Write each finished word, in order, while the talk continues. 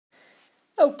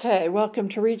Okay, welcome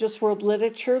to Regis World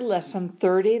Literature, Lesson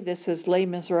 30. This is Les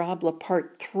Miserables,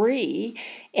 Part 3,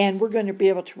 and we're going to be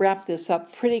able to wrap this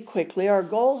up pretty quickly. Our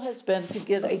goal has been to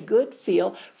get a good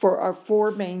feel for our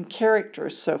four main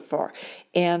characters so far,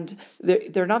 and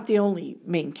they're not the only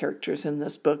main characters in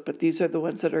this book, but these are the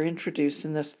ones that are introduced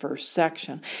in this first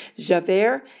section.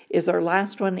 Javert is our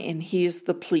last one, and he's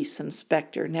the police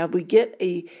inspector. Now, we get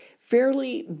a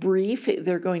fairly brief.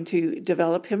 They're going to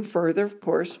develop him further, of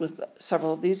course, with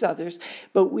several of these others,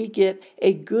 but we get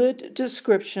a good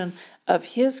description of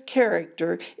his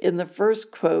character in the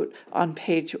first quote on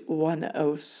page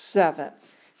 107.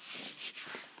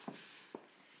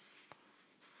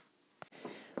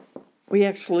 We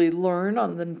actually learn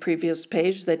on the previous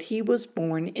page that he was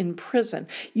born in prison.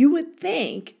 You would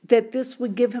think that this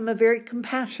would give him a very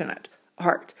compassionate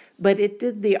heart, but it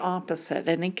did the opposite,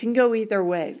 and it can go either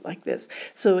way like this.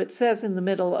 So it says in the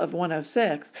middle of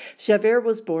 106, Javert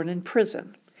was born in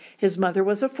prison. His mother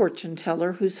was a fortune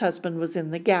teller whose husband was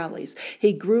in the galleys.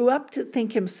 He grew up to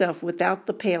think himself without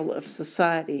the pale of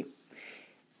society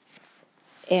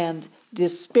and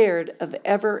despaired of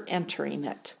ever entering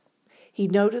it. He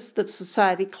noticed that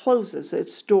society closes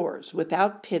its doors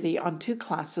without pity on two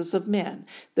classes of men,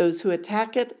 those who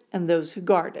attack it and those who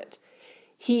guard it.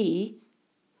 He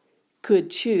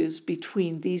could choose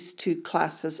between these two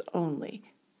classes only.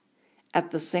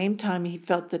 At the same time, he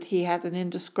felt that he had an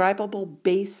indescribable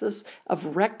basis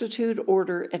of rectitude,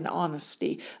 order, and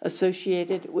honesty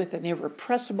associated with an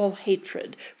irrepressible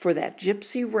hatred for that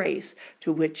gypsy race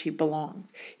to which he belonged.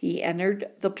 He entered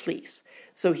the police.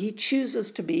 So he chooses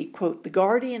to be, quote, the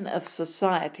guardian of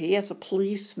society as a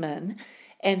policeman,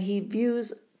 and he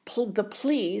views the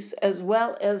police as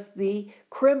well as the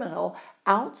criminal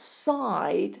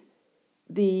outside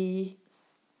the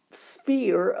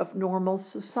sphere of normal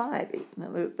society.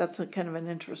 Now, that's a kind of an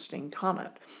interesting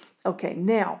comment. Okay,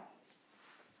 now,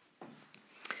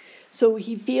 so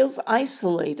he feels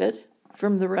isolated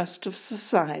from the rest of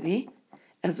society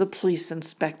as a police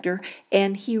inspector,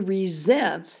 and he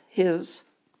resents his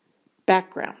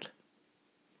background,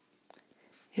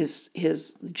 his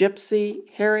gypsy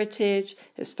heritage,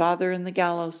 his father in the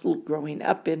gallows, growing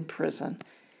up in prison.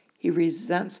 He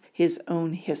resents his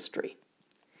own history.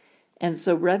 And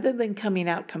so rather than coming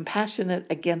out compassionate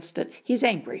against it, he's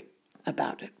angry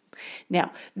about it.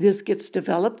 Now, this gets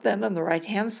developed then on the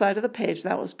right-hand side of the page.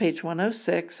 That was page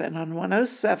 106. And on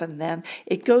 107 then,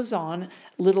 it goes on a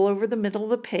little over the middle of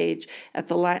the page. At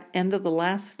the end of the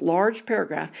last large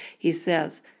paragraph, he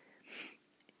says,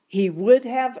 he would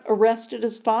have arrested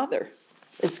his father,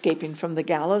 escaping from the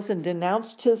gallows, and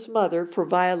denounced his mother for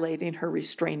violating her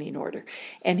restraining order.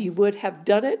 And he would have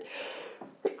done it,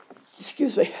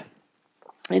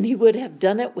 and he would have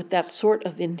done it with that sort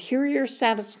of interior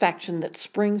satisfaction that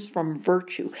springs from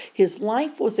virtue. His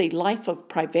life was a life of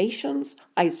privations,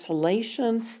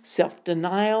 isolation,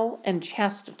 self-denial, and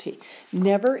chastity,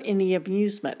 never any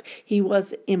amusement. He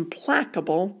was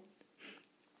implacable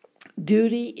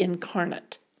duty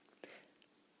incarnate.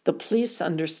 The police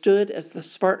understood, as the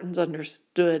Spartans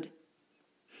understood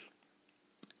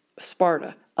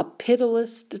Sparta, a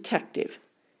pitiless detective,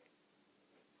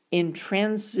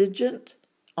 intransigent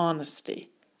honesty,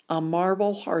 a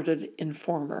marble-hearted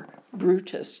informer,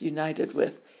 Brutus united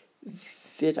with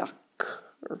Vidocq.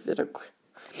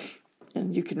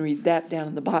 And you can read that down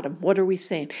in the bottom. What are we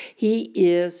saying? He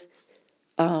is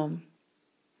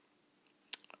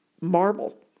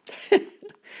marble.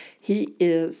 He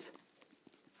is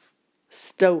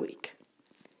stoic.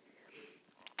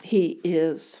 He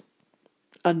is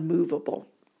unmovable.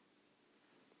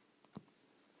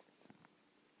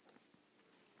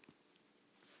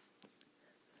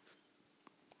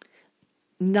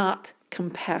 Not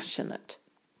compassionate.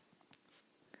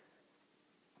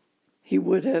 He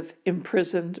would have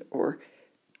imprisoned or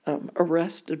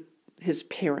arrested his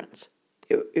parents.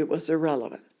 It was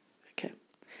irrelevant. Okay.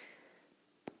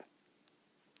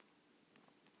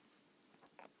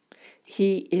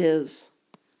 He is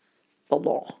the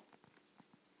law.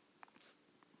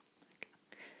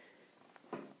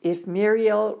 If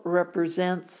Muriel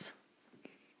represents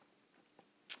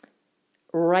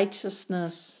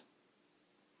righteousness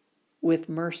with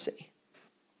mercy,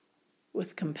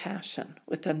 with compassion,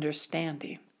 with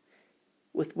understanding,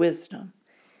 with wisdom,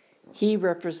 he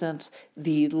represents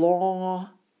the law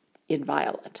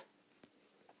inviolate.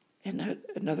 In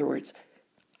other words,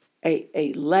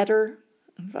 a letter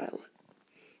inviolate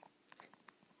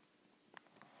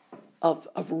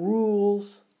of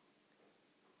rules,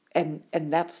 and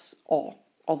that's all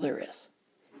there is.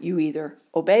 You either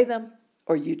obey them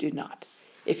or you do not.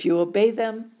 If you obey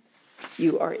them,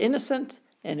 you are innocent,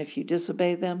 and if you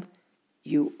disobey them,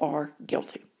 you are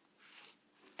guilty.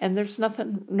 And there's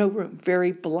no room,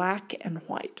 very black and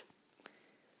white.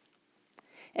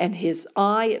 And his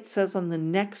eye, it says on the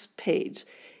next page,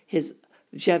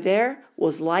 Javert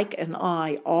was like an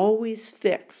eye always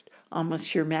fixed on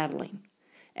Monsieur Madeleine,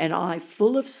 an eye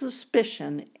full of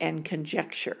suspicion and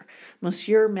conjecture.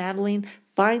 Monsieur Madeleine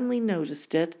finally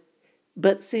noticed it,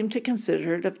 but seemed to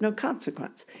consider it of no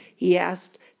consequence. He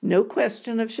asked no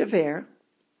question of Javert.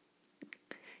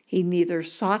 He neither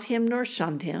sought him nor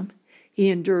shunned him. He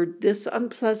endured this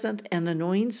unpleasant and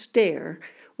annoying stare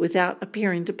without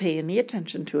appearing to pay any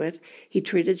attention to it. He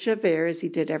treated Javert as he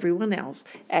did everyone else,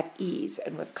 at ease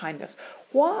and with kindness.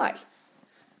 Why?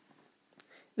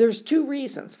 There's two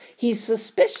reasons. He's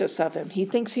suspicious of him. He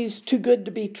thinks he's too good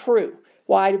to be true.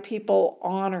 Why do people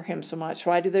honor him so much?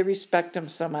 Why do they respect him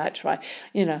so much? Why,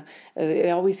 they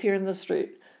always hear in the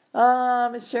street,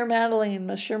 Monsieur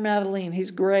Madeleine,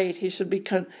 he's great. He should be,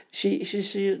 she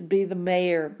should be the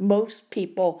mayor. Most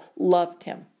people loved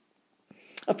him.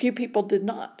 A few people did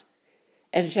not.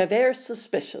 And Javert's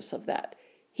suspicious of that.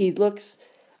 He looks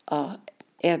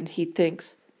and he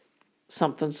thinks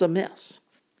something's amiss.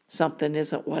 Something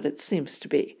isn't what it seems to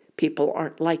be. People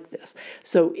aren't like this.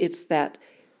 So it's that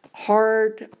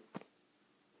hard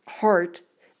heart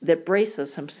that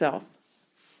braces himself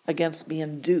against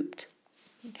being duped.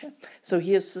 Okay, so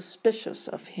he is suspicious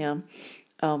of him,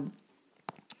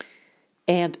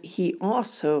 and he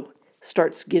also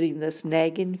starts getting this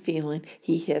nagging feeling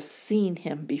he has seen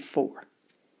him before,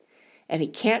 and he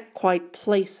can't quite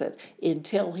place it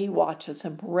until he watches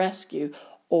him rescue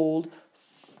old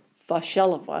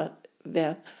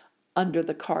Fauchelevent under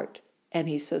the cart, and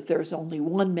he says there's only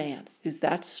one man who's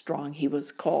that strong. He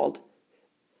was called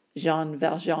Jean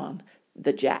Valjean,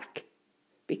 the Jack,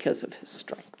 because of his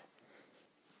strength.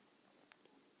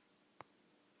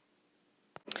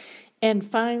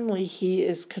 And finally, he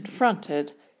is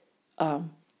confronted. That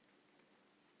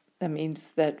means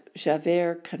that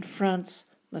Javert confronts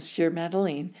Monsieur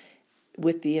Madeleine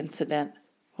with the incident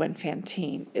when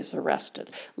Fantine is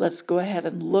arrested. Let's go ahead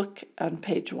and look on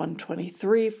page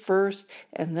 123 first,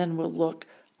 and then we'll look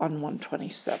on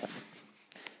 127.